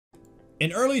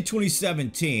In early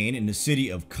 2017, in the city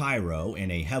of Cairo,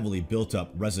 in a heavily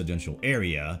built-up residential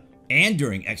area, and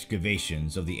during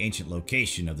excavations of the ancient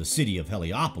location of the city of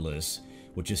Heliopolis,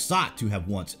 which is thought to have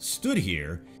once stood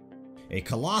here, a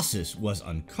colossus was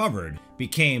uncovered,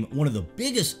 became one of the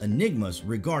biggest enigmas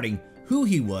regarding who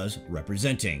he was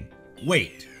representing.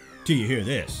 Wait till you hear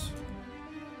this.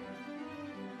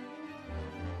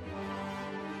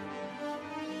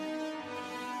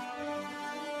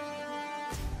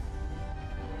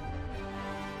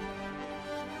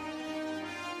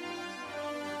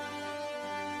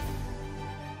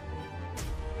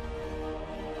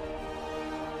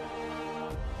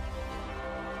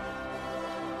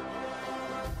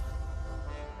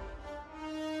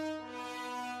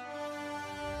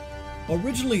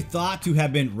 Originally thought to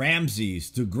have been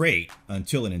Ramses the Great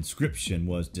until an inscription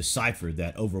was deciphered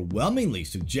that overwhelmingly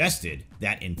suggested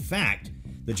that in fact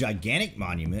the gigantic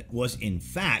monument was in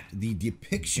fact the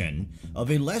depiction of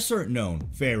a lesser known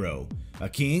pharaoh, a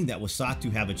king that was thought to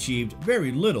have achieved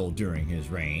very little during his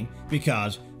reign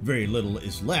because very little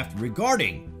is left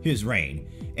regarding his reign,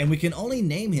 and we can only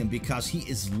name him because he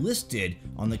is listed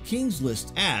on the king's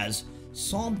list as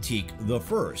Psamtik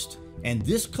I, and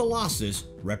this colossus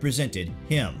represented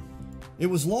him. It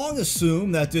was long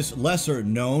assumed that this lesser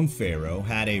known pharaoh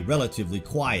had a relatively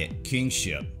quiet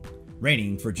kingship,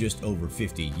 reigning for just over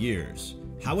 50 years.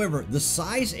 However, the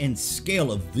size and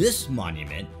scale of this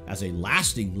monument as a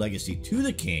lasting legacy to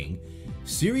the king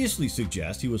seriously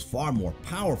suggests he was far more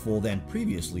powerful than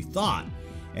previously thought,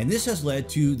 and this has led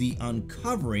to the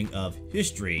uncovering of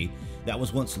history that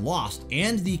was once lost,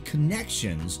 and the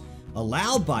connections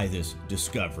allowed by this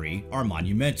discovery are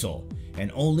monumental and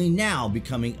only now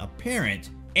becoming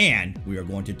apparent, and we are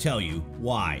going to tell you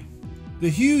why. The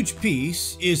huge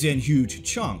piece is in huge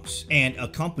chunks and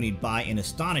accompanied by an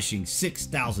astonishing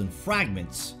 6,000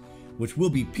 fragments, which will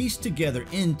be pieced together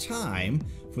in time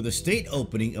for the state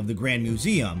opening of the Grand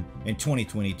Museum in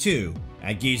 2022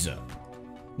 at Giza.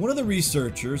 One of the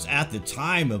researchers at the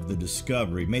time of the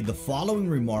discovery made the following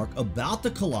remark about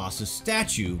the Colossus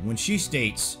statue when she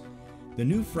states, "The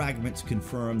new fragments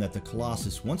confirm that the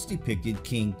Colossus once depicted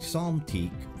King Psamtik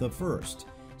I,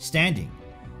 standing,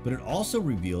 but it also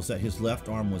reveals that his left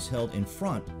arm was held in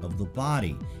front of the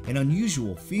body, an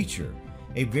unusual feature.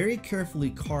 A very carefully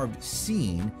carved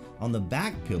scene on the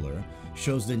back pillar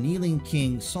shows the kneeling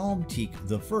King Psamtik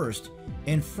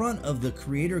I in front of the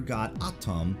creator god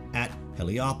Atum at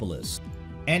Heliopolis.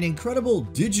 An incredible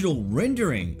digital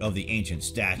rendering of the ancient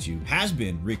statue has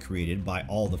been recreated by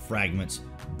all the fragments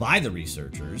by the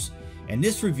researchers, and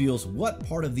this reveals what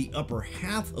part of the upper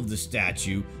half of the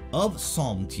statue of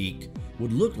Psamtik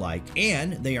would look like,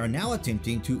 and they are now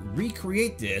attempting to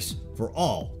recreate this for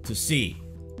all to see."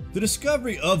 The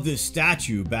discovery of this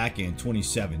statue back in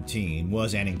 2017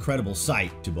 was an incredible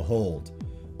sight to behold.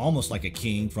 Almost like a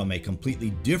king from a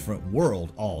completely different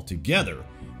world altogether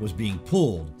was being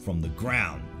pulled from the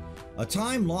ground. A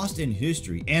time lost in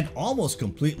history and almost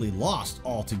completely lost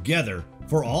altogether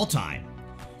for all time.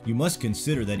 You must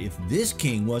consider that if this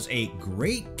king was a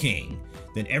great king,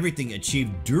 then everything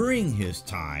achieved during his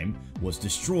time was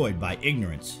destroyed by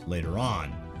ignorance later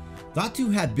on. Thought to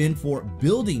have been for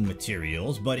building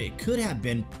materials, but it could have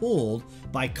been pulled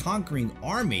by conquering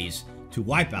armies to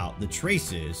wipe out the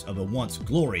traces of a once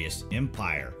glorious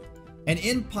empire. An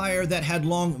empire that had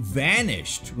long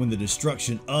vanished when the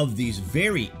destruction of these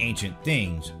very ancient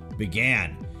things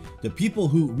began. The people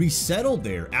who resettled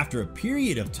there after a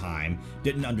period of time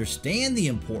didn't understand the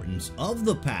importance of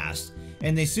the past,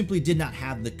 and they simply did not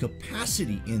have the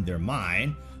capacity in their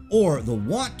mind or the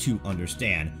want to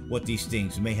understand what these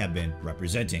things may have been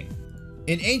representing.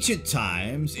 In ancient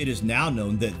times, it is now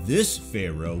known that this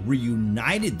pharaoh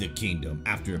reunited the kingdom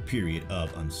after a period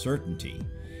of uncertainty.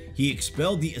 He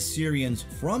expelled the Assyrians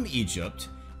from Egypt,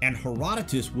 and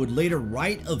Herodotus would later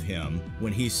write of him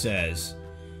when he says,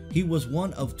 "He was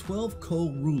one of 12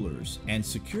 co-rulers and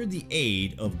secured the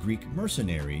aid of Greek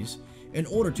mercenaries in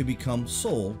order to become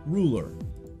sole ruler."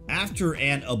 After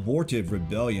an abortive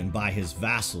rebellion by his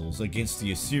vassals against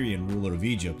the Assyrian ruler of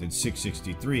Egypt in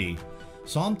 663,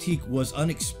 Psamtik was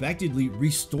unexpectedly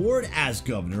restored as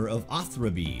governor of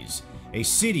Othrabes, a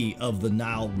city of the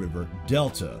Nile River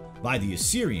Delta, by the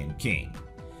Assyrian king.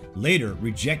 Later,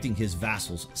 rejecting his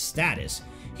vassal's status,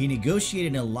 he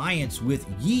negotiated an alliance with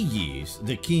Yeyes,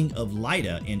 the king of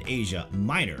Lydda in Asia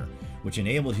Minor, which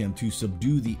enabled him to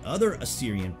subdue the other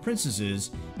Assyrian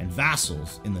princesses and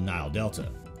vassals in the Nile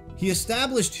Delta. He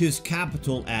established his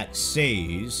capital at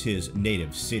Sais, his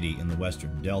native city in the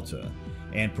western delta,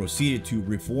 and proceeded to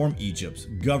reform Egypt's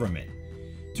government.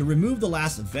 To remove the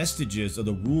last vestiges of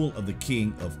the rule of the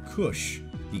king of Kush,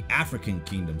 the African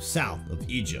kingdom south of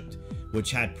Egypt,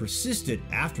 which had persisted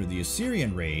after the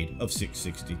Assyrian raid of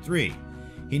 663.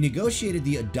 He negotiated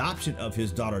the adoption of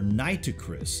his daughter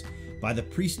Nitocris by the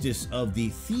priestess of the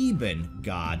Theban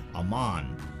god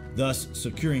Ammon, thus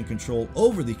securing control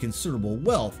over the considerable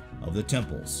wealth of the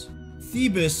temples.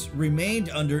 Thebes remained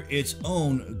under its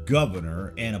own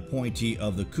governor and appointee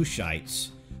of the Kushites,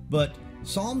 but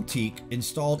Psamtik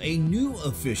installed a new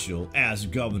official as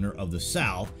governor of the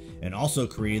south and also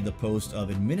created the post of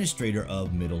administrator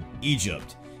of Middle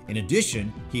Egypt. In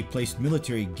addition, he placed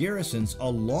military garrisons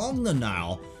along the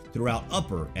Nile throughout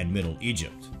Upper and Middle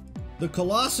Egypt. The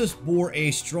Colossus bore a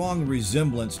strong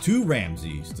resemblance to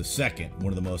Ramses II,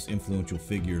 one of the most influential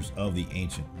figures of the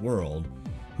ancient world,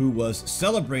 who was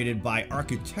celebrated by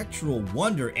architectural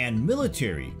wonder and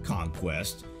military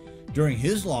conquest. During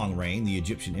his long reign, the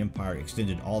Egyptian Empire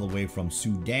extended all the way from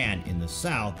Sudan in the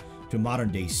south to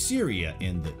modern-day Syria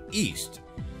in the east.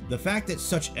 The fact that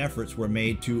such efforts were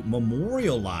made to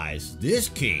memorialize this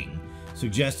king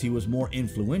suggests he was more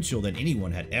influential than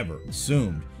anyone had ever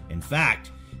assumed. In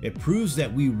fact, it proves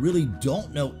that we really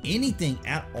don't know anything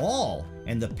at all,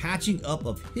 and the patching up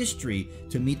of history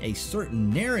to meet a certain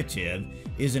narrative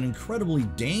is an incredibly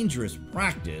dangerous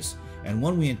practice, and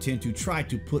one we intend to try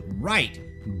to put right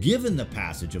given the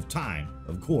passage of time,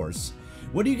 of course.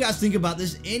 What do you guys think about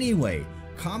this anyway?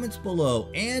 Comments below,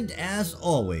 and as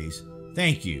always,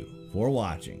 thank you for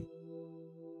watching.